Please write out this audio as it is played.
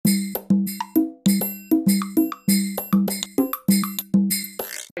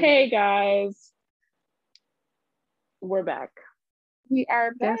Hey guys, we're back. We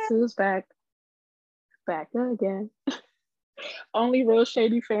are back. Guess who's back? Back again. Only real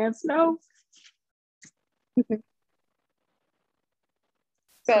shady fans know. So,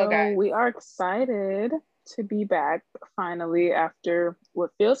 So guys, we are excited to be back finally after what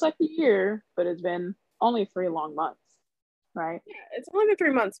feels like a year, but it's been only 3 long months, right? yeah, it's only been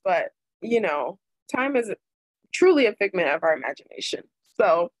 3 months, but time is truly a figment of our imagination.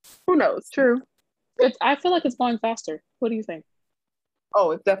 So, who knows? True. I feel like it's going faster. What do you think?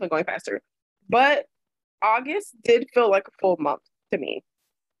 Oh, it's definitely going faster. But August did feel like a full month to me,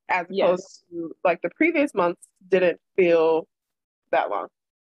 as opposed Yes, to like the previous months didn't feel that long.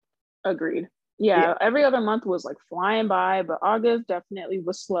 agreed. Yeah. Yeah, every other month was like flying by, but August definitely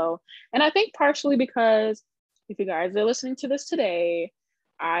was slow. And I think partially because if you guys are listening to this today,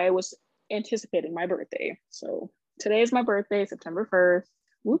 I was anticipating my birthday. So today is my birthday, September 1st.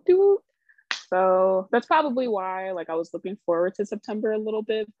 Whoop whoop. So that's probably why like I was looking forward to September a little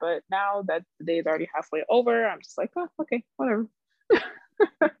bit, but now that the day is already halfway over, I'm just like, oh, okay, whatever.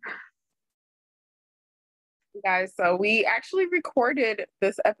 Guys, so we actually recorded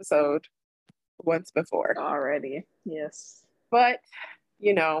this episode once before, Already, yes. but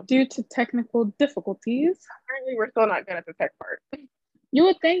you know, Due to technical difficulties, apparently we're still not good at the tech part. you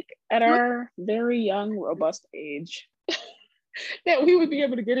would think at our very young, robust age that we would be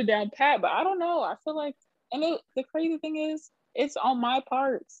able to get it down pat, but I don't know. I feel like, the crazy thing is, it's on my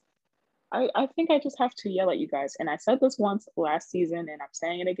parts. I think I just have to yell at you guys. And I said this once last season, and I'm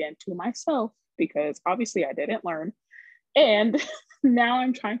saying it again to myself because obviously I didn't learn. And now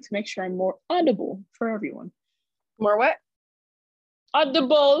I'm trying to make sure I'm more audible for everyone. More what?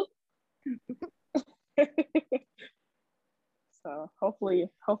 Audible. So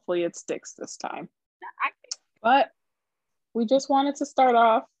hopefully it sticks this time. But we just wanted to start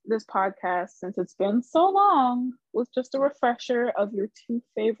off this podcast since it's been so long with just a refresher of your two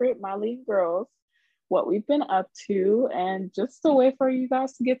favorite Mali girls, what we've been up to, and just a way for you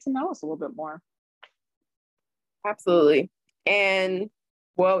guys to get to know us a little bit more. Absolutely. And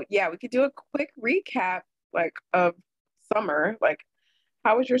well, yeah, we could do a quick recap like of summer. Like,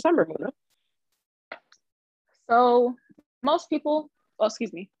 how was your summer, Muna? So most people, well,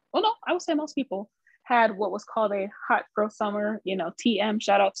 excuse me, well, no, I would say most people had what was called a hot girl summer, TM,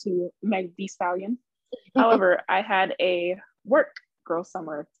 shout out to Meg Thee Stallion. However, I had a work girl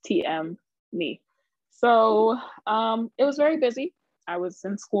summer, TM, me. So it was very busy. I was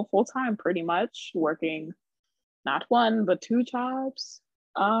in school full time pretty much, working not one, but two jobs.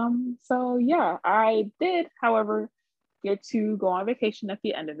 So yeah, I did, however, get to go on vacation at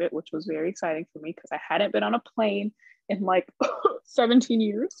the end of it, which was very exciting for me because I hadn't been on a plane in like 17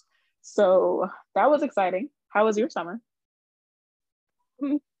 years. So that was exciting. How was your summer?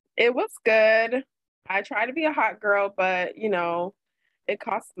 It was good. I try to be a hot girl, but it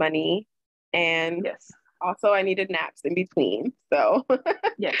costs money. And Yes. also I needed naps in between. So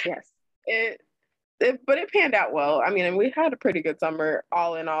Yes, yes. it, but it panned out well. I mean, and we had a pretty good summer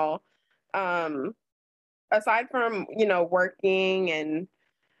all in all. Um, Aside from, working and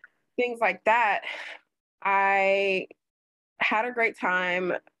things like that, I had a great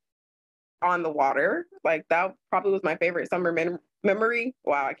time on the water. Like that probably was my favorite summer memory.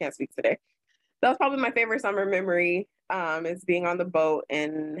 Wow, I can't speak today. That was probably my favorite summer memory. Is being on the boat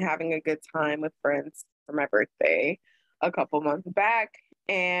and having a good time with friends for my birthday a couple months back.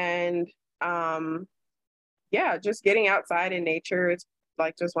 And yeah, just getting outside in nature is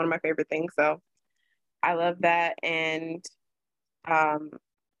like just one of my favorite things. So I love that. And um,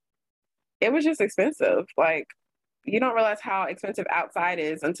 it was just expensive. Like you don't realize how expensive outside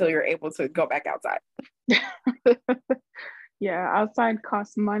is until you're able to go back outside. Yeah, outside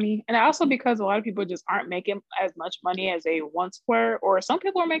costs money. And also because a lot of people just aren't making as much money as they once were, or some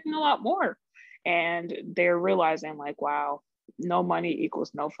people are making a lot more. And they're realizing, like, wow, no money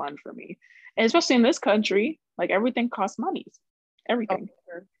equals no fun for me. And especially in this country, like everything costs money. Oh, Everything.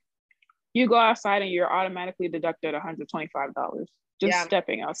 sure. You go outside and you're automatically deducted $125 just Yeah.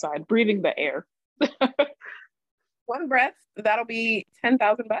 stepping outside, breathing the air. One breath, that'll be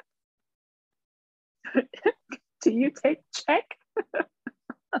 10,000 bucks. Do you take check?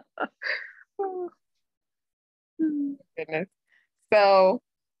 Goodness. So,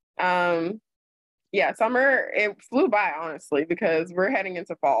 yeah, summer, it flew by, honestly, because we're heading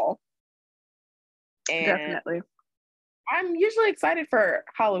into fall. And Definitely. I'm usually excited for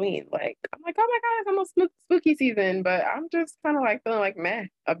Halloween. Like, I'm like, oh my God, it's almost spooky season. But I'm just kind of like feeling like meh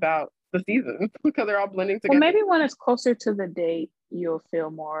about the season because they're all blending Well, together. maybe when it's closer to the date, you'll feel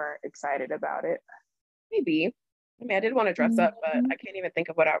more excited about it. Maybe. I mean, I did want to dress up, but I can't even think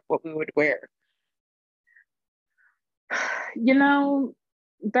of what we would wear. You know,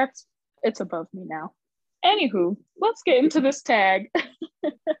 it's above me now. Anywho, let's get into this tag.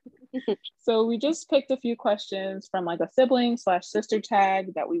 So we just picked a few questions from like a sibling slash sister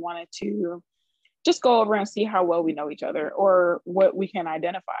tag that we wanted to just go over and see how well we know each other or what we can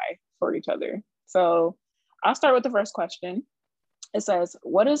identify for each other. So I'll start with the first question. It says,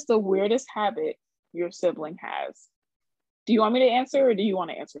 what is the weirdest habit your sibling has? Do you want me to answer or do you want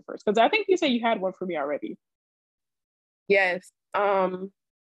to answer first? Because I think you said you had one for me already. Yes. The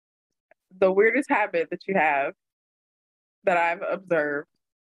weirdest habit that you have that I've observed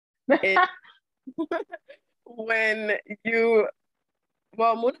is when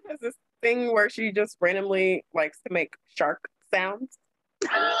Muna has this thing where she just randomly likes to make shark sounds.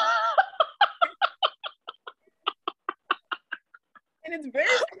 And it's very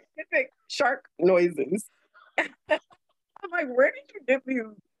specific shark noises. I'm like, where did you get these?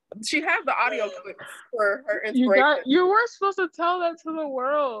 She has the audio clips for her inspiration. You were supposed to tell that to the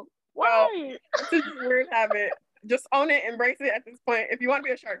world. Why? This is a weird habit. Just own it, embrace it at this point. If you want to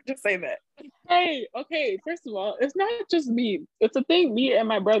be a shark, just say that. Hey, okay, first of all, it's not just me. It's a thing me and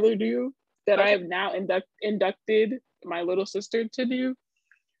my brother do that I have now inducted my little sister to do.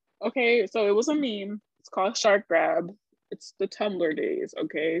 Okay, so it was a meme. It's called Shark Grab. It's the Tumblr days,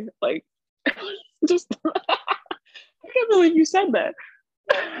 okay? Like, just, I can't believe you said that.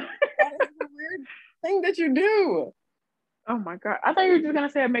 That is a weird thing that you do. Oh my God. I thought you were just gonna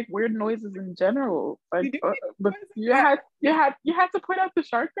say I make weird noises in general. Like, but you had to point out the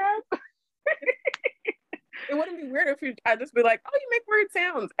shark grab. It wouldn't be weird if I'd just be like, oh, you make weird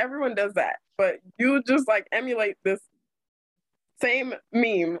sounds. Everyone does that. But you just like emulate this same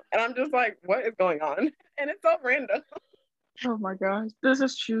meme. And I'm just like, what is going on? And it's so random. Oh my gosh. This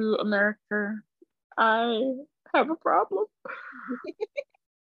is true, America. I have a problem.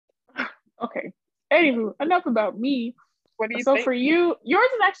 Okay. Anywho, enough about me. What do you think? So for you, yours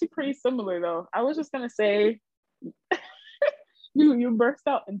is actually pretty similar though. I was just gonna say you burst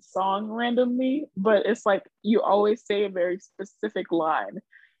out in song randomly, but it's like you always say a very specific line.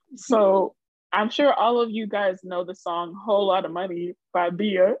 So I'm sure all of you guys know the song Whole Lot of Money by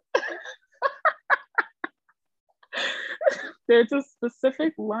Bia. There's a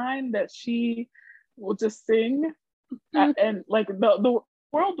specific line that she will just sing and like the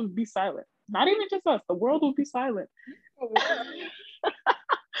world would be silent. Not even just us, the world would be silent.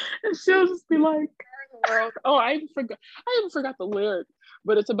 And she'll just be like, oh, I even forgot the lyric,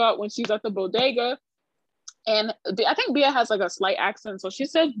 but it's about when she's at the bodega. And I think Bia has like a slight accent, so she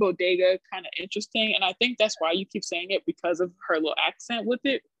says bodega kind of interesting, and I think that's why you keep saying it because of her little accent with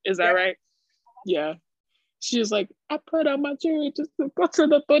it. Is that right? Yeah. She's like, I put on my jewelry just to go to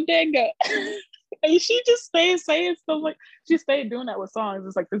the bodega. And she just stays saying stuff like, she stayed doing that with songs.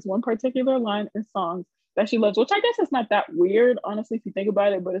 It's like this one particular line in songs that she loves, which I guess is not that weird, honestly, if you think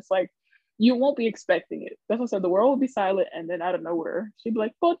about it, but it's like, you won't be expecting it. That's what I said, the world will be silent, and then out of nowhere, she'd be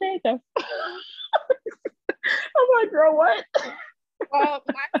like, bodega. I'm like, girl, what? Well,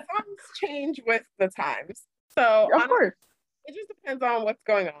 my songs change with the times. So of course. It just depends on what's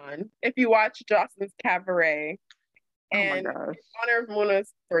going on. If you watch Jocelyn's Cabaret and in honor of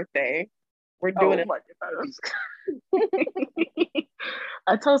Muna's birthday, we're doing it.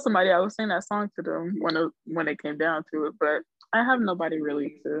 I told somebody I was singing that song to them when it came down to it, but I have nobody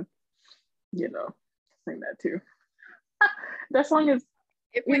really to, sing that to. That song is,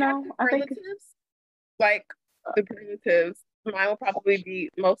 if we have relatives, like the relatives, mine will probably be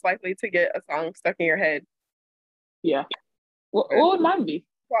most likely to get a song stuck in your head. Yeah. What would mine be?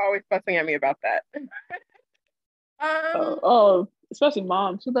 People are always fussing at me about that. Especially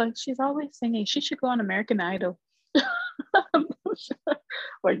mom. She'd be like, she's always singing. She should go on American Idol.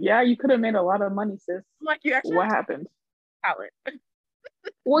 Like, yeah, you could have made a lot of money, sis. Like, you actually what happened? Talent.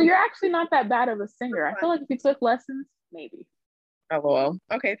 Well, you're actually not that bad of a singer. I feel like if you took lessons, maybe. Oh well.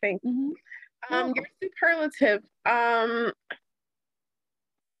 Okay, thanks. Mm-hmm. Your superlative. That's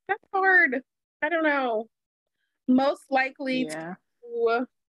hard. I don't know. Most likely to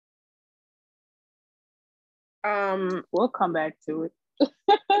we'll come back to it.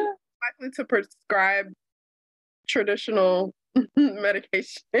 Likely to prescribe traditional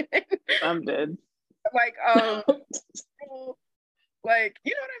medication. I'm dead. Like like,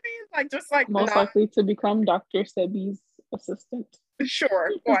 you know what I mean? Like, just like most likely to become Dr. Sebi's assistant.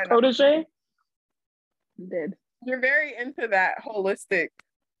 Sure. Why protege. I'm dead. You're very into that holistic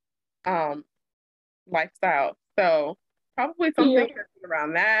lifestyle. So probably something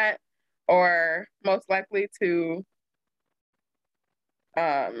around that, or most likely to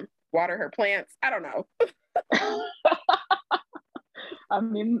water her plants. I don't know. I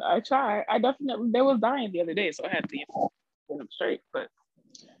mean, I try. I definitely, they was dying the other day, so I had to get them straight, but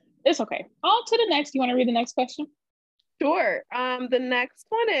it's okay. On to the next. You want to read the next question? Sure. The next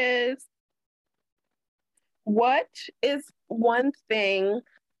one is, what is one thing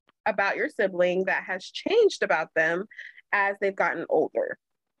about your sibling that has changed about them as they've gotten older?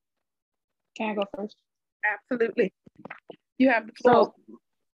 Can I go first? Absolutely. You have the floor. So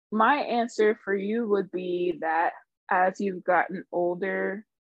my answer for you would be that as you've gotten older,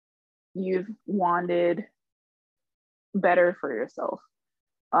 you've wanted better for yourself.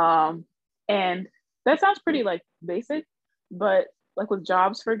 And that sounds pretty like basic, but like with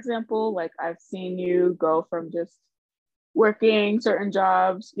jobs, for example, like I've seen you go from just working certain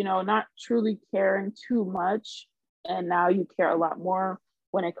jobs, you know, not truly caring too much. And now you care a lot more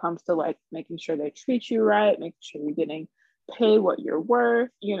when it comes to like making sure they treat you right, making sure you're getting paid what you're worth,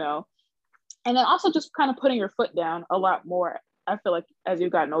 you know. And then also just kind of putting your foot down a lot more. I feel like as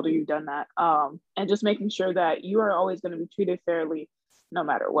you've gotten older, you've done that. And just making sure that you are always going to be treated fairly no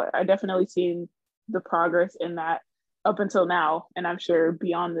matter what. I definitely seen the progress in that up until now, and I'm sure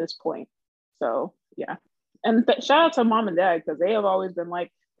beyond this point. So yeah. And shout out to mom and dad, because they have always been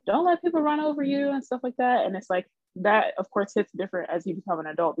like, don't let people run over you and stuff like that. And it's like that, of course, hits different as you become an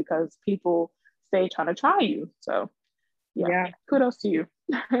adult because people stay trying to try you. So yeah. Kudos to you.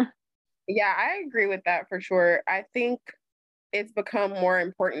 Yeah, I agree with that for sure. I think it's become more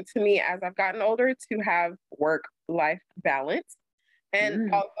important to me as I've gotten older to have work-life balance.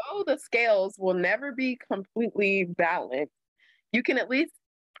 And although the scales will never be completely balanced, you can at least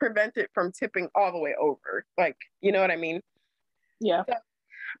prevent it from tipping all the way over. Like, you know what I mean? Yeah. So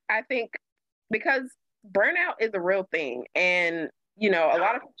I think because burnout is a real thing. And, you know, a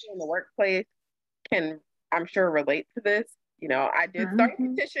lot of people in the workplace can, I'm sure, relate to this. You know, I did start a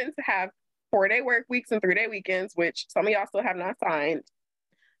petition to have 4-day work weeks and 3-day weekends, which some of y'all still have not signed.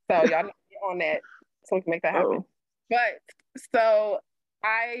 So y'all need to get on that so we can make that happen. But so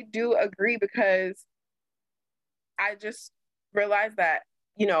I do agree because I just realized that,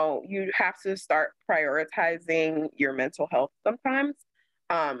 you know, you have to start prioritizing your mental health sometimes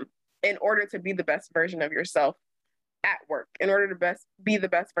in order to be the best version of yourself at work, in order to be the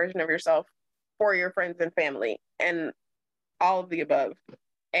best version of yourself for your friends and family and all of the above.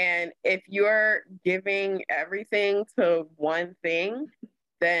 And if you're giving everything to one thing,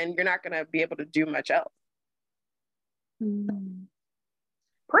 then you're not going to be able to do much else.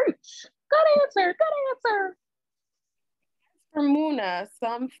 Preach. Good answer. Good answer. For Muna,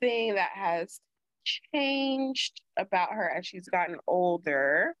 something that has changed about her as she's gotten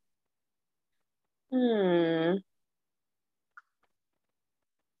older.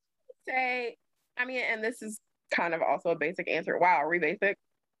 Say, I mean, and this is kind of also a basic answer. Wow, are we basic?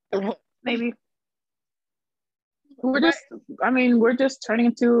 Maybe. We're just turning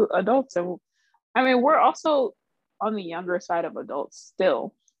into adults. And I mean, we're also on the younger side of adults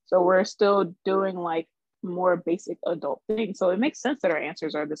still. So we're still doing like more basic adult things. So it makes sense that our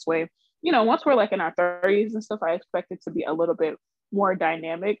answers are this way. You know, once we're like in our 30s and stuff, I expect it to be a little bit more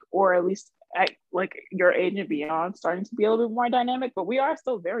dynamic, or at least at like your age and beyond, starting to be a little bit more dynamic. But we are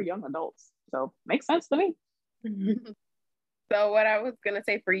still very young adults. So makes sense to me. So what I was going to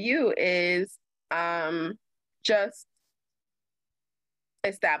say for you is just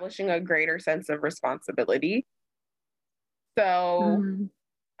establishing a greater sense of responsibility. So,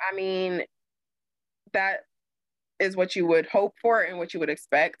 I mean, that is what you would hope for and what you would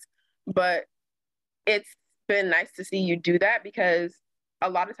expect. But it's been nice to see you do that because a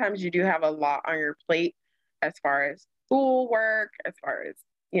lot of times you do have a lot on your plate as far as school work, as far as,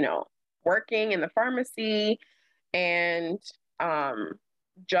 you know, working in the pharmacy and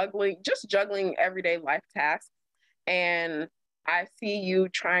juggling everyday life tasks. And I see you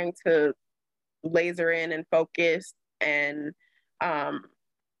trying to laser in and focus and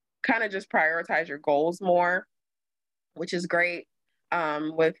kind of just prioritize your goals more, which is great.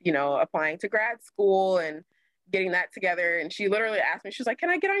 With, you know, applying to grad school and getting that together. And she literally asked me, she was like, can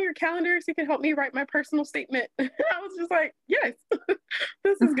I get on your calendar so you can help me write my personal statement? And I was just like, yes,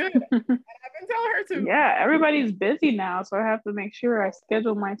 this is good. And I've been telling her to. Yeah, everybody's busy now, so I have to make sure I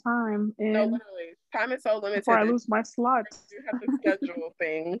schedule my time. No, literally, time is so limited. Before I lose my slot. You have to schedule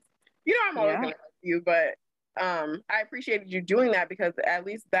things. You know, I'm always going to help you, but I appreciated you doing that because at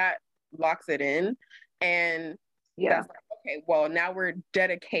least that locks it in. And that's like, okay, well, now we're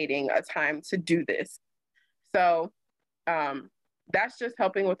dedicating a time to do this. So that's just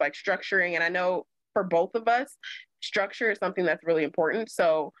helping with like structuring. And I know for both of us, structure is something that's really important.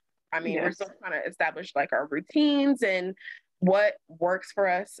 So, I mean, we're still trying to establish like our routines and what works for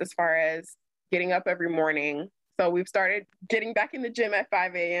us as far as getting up every morning So we've started getting back in the gym at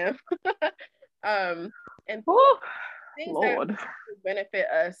 5 a.m. And Ooh, things Lord. that benefit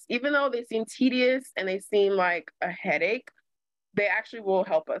us, even though they seem tedious and they seem like a headache, they actually will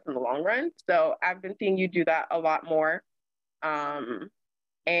help us in the long run. So I've been seeing you do that a lot more. And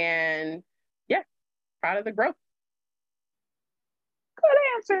yeah, proud of the growth. Good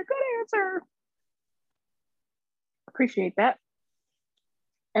answer. Good answer. Appreciate that.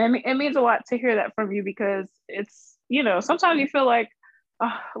 And it means a lot to hear that from you because it's, sometimes you feel like,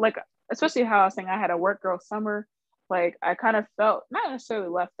 especially how I was saying I had a work girl summer, like I kind of felt not necessarily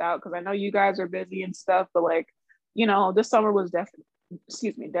left out because I know you guys are busy and stuff, but like, this summer was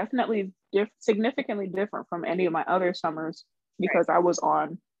definitely significantly different from any of my other summers because I was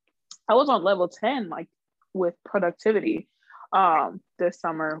on level 10, like with productivity this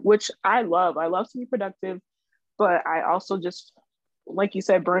summer, which I love. I love to be productive, but I also just, like you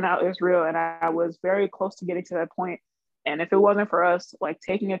said, burnout is real. And I was very close to getting to that point. And if it wasn't for us like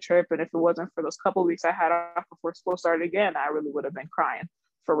taking a trip, and if it wasn't for those couple of weeks I had off before school started again, I really would have been crying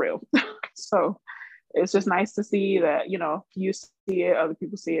for real. So it's just nice to see that, you see it, other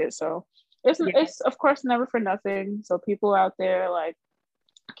people see it. So it's of course never for nothing. So people out there, like,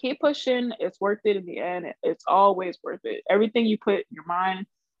 keep pushing. It's worth it in the end. It's always worth it. Everything you put your mind,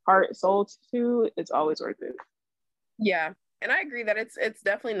 heart, soul to, it's always worth it. Yeah. And I agree that it's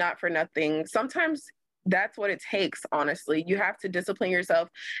definitely not for nothing. Sometimes that's what it takes, honestly. You have to discipline yourself.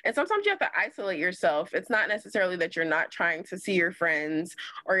 And sometimes you have to isolate yourself. It's not necessarily that you're not trying to see your friends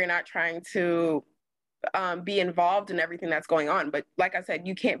or you're not trying to be involved in everything that's going on. But like I said,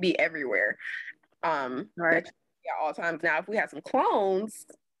 you can't be everywhere. Right. At all times. Now, if we had some clones,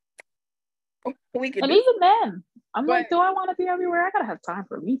 we could. And even then, I'm but like, do I want to be everywhere? I gotta have time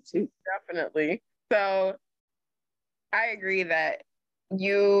for me too. Definitely. So I agree that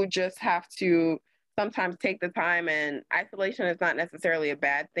you just have to sometimes take the time, and isolation is not necessarily a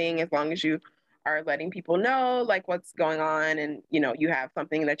bad thing as long as you are letting people know like what's going on and you have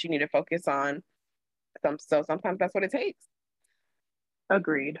something that you need to focus on. So sometimes that's what it takes.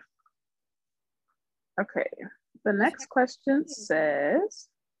 Agreed. Okay. The next question says,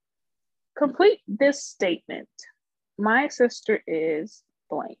 complete this statement. My sister is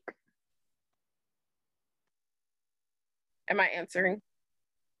blank. Am I answering?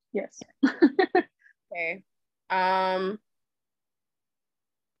 Yes. Okay. I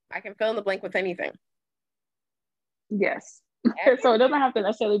can fill in the blank with anything. Yes. So it doesn't have to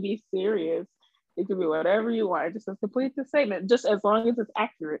necessarily be serious. It could be whatever you want. Just complete the statement, just as long as it's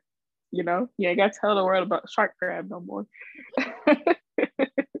accurate. You ain't got to tell the world about shark crab no more.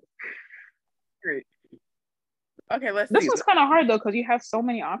 Great. Okay, let's see. This was kind of hard though because you have so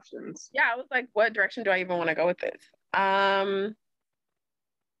many options. Yeah, I was like, what direction do I even want to go with this? My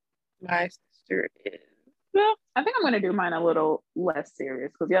sister is. Yeah, I think I'm gonna do mine a little less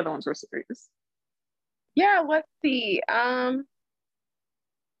serious because the other ones were serious. Yeah, let's see. I'm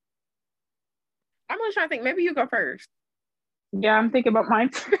really trying to think. Maybe you go first. Yeah, I'm thinking about mine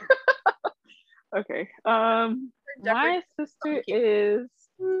too. Okay. My sister is.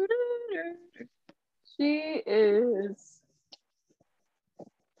 She is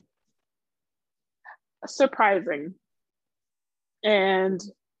surprising, and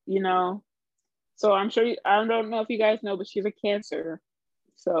so I'm sure I don't know if you guys know, but she's a Cancer,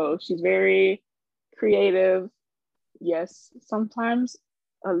 so she's very creative. Yes, sometimes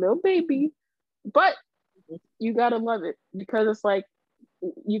a little baby, but you gotta love it because it's like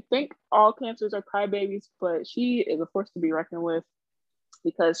you think all Cancers are crybabies, but she is a force to be reckoned with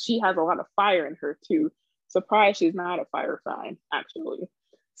because she has a lot of fire in her too. Surprised she's not a fire sign, actually.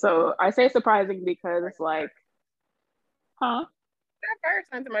 So I say surprising because it's like, huh? That fire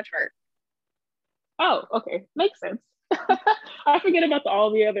signs in my chart. Oh, okay. Makes sense. I forget about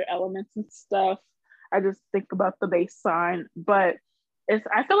all the other elements and stuff. I just think about the base sign, but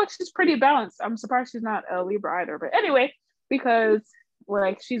I feel like she's pretty balanced. I'm surprised she's not a Libra either. But anyway, because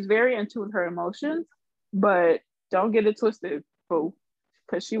like she's very in tune with her emotions, but don't get it twisted, boo,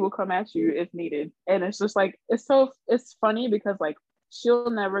 because she will come at you if needed. And it's just like it's funny because like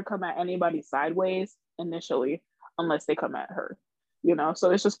she'll never come at anybody sideways initially unless they come at her. So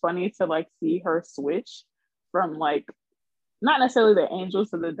it's just funny to like see her switch from like not necessarily the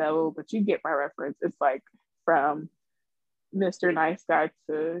angels to the devil, but you get my reference. It's like from Mr. Nice Guy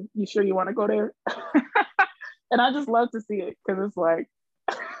to you sure you want to go there? And I just love to see it because it's like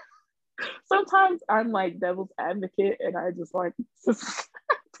sometimes I'm like devil's advocate and I just like to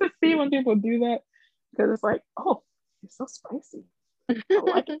see when people do that because it's like, oh, you're so spicy. I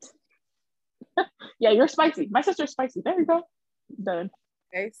like it. Yeah, you're spicy. My sister's spicy. There you go. Done.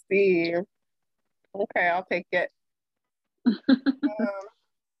 I see. Okay, I'll take it.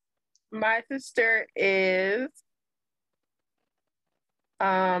 My sister is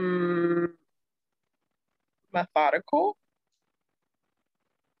methodical.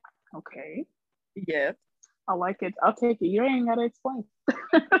 Okay. Yes. I like it. I'll take it. You ain't gotta explain.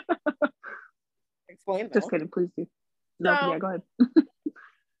 Explain Just though. kidding, please do. No, So yeah, go ahead.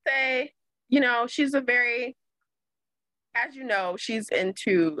 say, she's a very, as you know, she's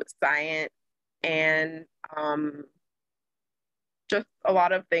into science and just a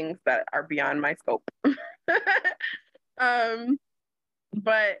lot of things that are beyond my scope. um,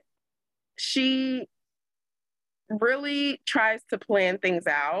 but she really tries to plan things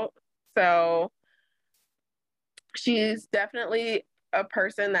out. So she's definitely a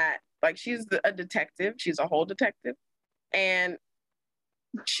person that, like, she's a detective. She's a whole detective. And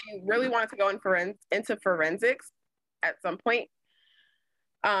she really wanted to go into forensics at some point.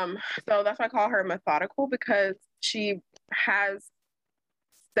 So that's why I call her methodical, because she has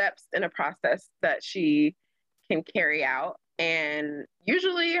steps in a process that she can carry out. And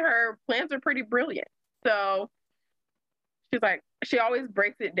usually her plans are pretty brilliant. So she's like, she always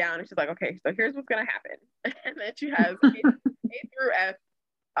breaks it down and she's like, okay, so here's what's going to happen. And then she has A through F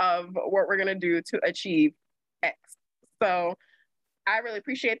of what we're going to do to achieve X. So I really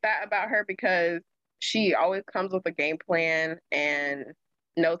appreciate that about her, because she always comes with a game plan and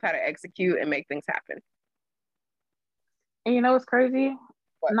knows how to execute and make things happen. And you know what's crazy?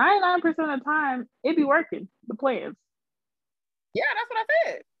 What? 99% of the time, it be working, the plans. Yeah, that's what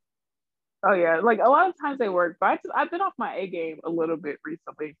I said. Oh yeah, like a lot of times they work, but I've been off my A game a little bit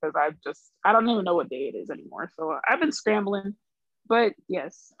recently because I don't even know what day it is anymore. So I've been scrambling, but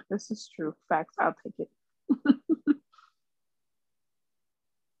yes, this is true. Facts. I'll take it.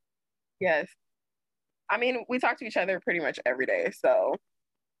 Yes. I mean, we talk to each other pretty much every day. So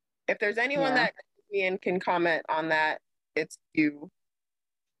if there's anyone Yeah, that me and can comment on that, it's you,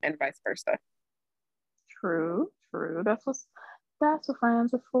 and vice versa. true, true. That's what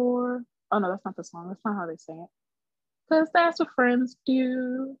friends are for. Oh no, that's not the song. That's not how they sing it. Cause that's what friends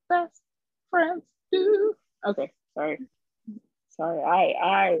do. That's friends do. Okay, sorry. Sorry,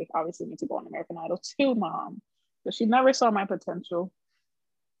 I obviously need to go on American Idol too, mom. But she never saw my potential.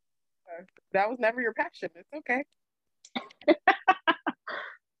 That was never your passion. It's okay.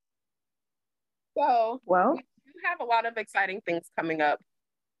 So we Well, do have a lot of exciting things coming up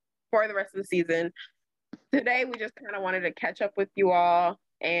for the rest of the season. Today, we just kind of wanted to catch up with you all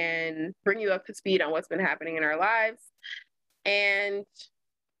and bring you up to speed on what's been happening in our lives. And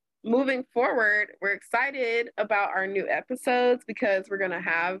moving forward, we're excited about our new episodes because we're going to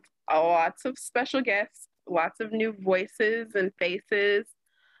have lots of special guests, lots of new voices and faces,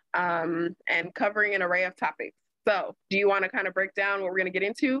 and covering an array of topics. So, do you want to kind of break down what we're going to get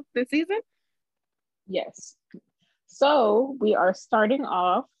into this season? yes. So we are starting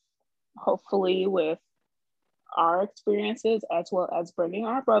off, hopefully, with our experiences as well as bringing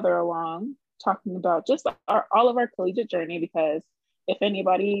our brother along, talking about just all of our collegiate journey. Because if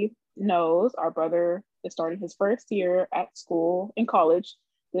anybody knows, our brother is starting his first year at school in college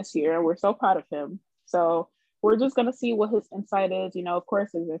this year. We're so proud of him. So we're just going to see what his insight is. Of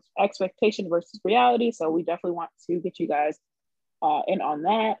course, his expectation versus reality. So we definitely want to get you guys in on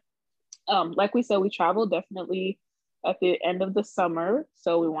that. Like we said, we travel definitely at the end of the summer.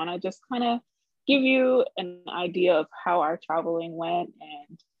 So we want to just kind of give you an idea of how our traveling went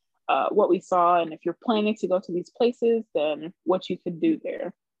and what we saw. And if you're planning to go to these places, then what you could do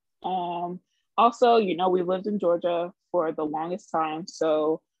there. Also, we lived in Georgia for the longest time.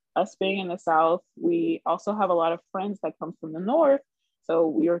 So us being in the South, we also have a lot of friends that come from the North. So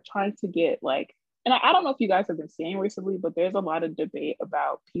we are trying to get and I don't know if you guys have been seeing recently, but there's a lot of debate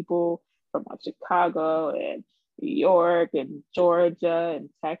about people from Chicago and New York and Georgia and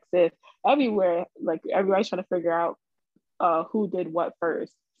Texas, everywhere. Like everybody's trying to figure out who did what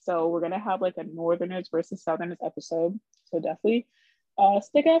first. So we're gonna have like a Northerners versus Southerners episode. So definitely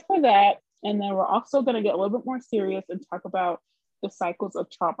stick out for that. And then we're also gonna get a little bit more serious and talk about the cycles of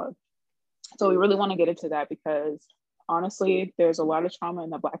trauma. So we really want to get into that because honestly, there's a lot of trauma in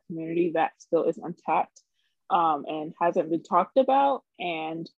the Black community that still is untapped and hasn't been talked about.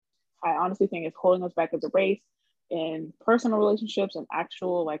 And I honestly think it's holding us back as a race in personal relationships and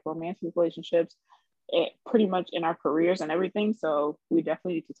actual romantic relationships, pretty much in our careers and everything. So we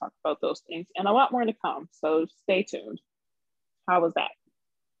definitely need to talk about those things and a lot more to come. So stay tuned. How was that?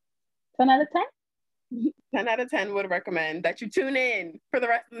 10 out of 10? 10 out of 10 would recommend that you tune in for the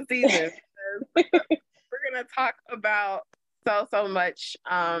rest of the season. We're going to talk about so much,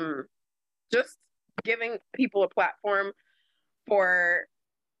 just giving people a platform for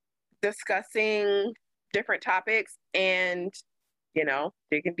discussing different topics and, you know,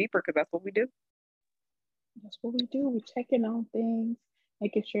 digging deeper because that's what we do. That's what we do. We checking on things,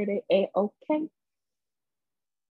 making sure they A-okay.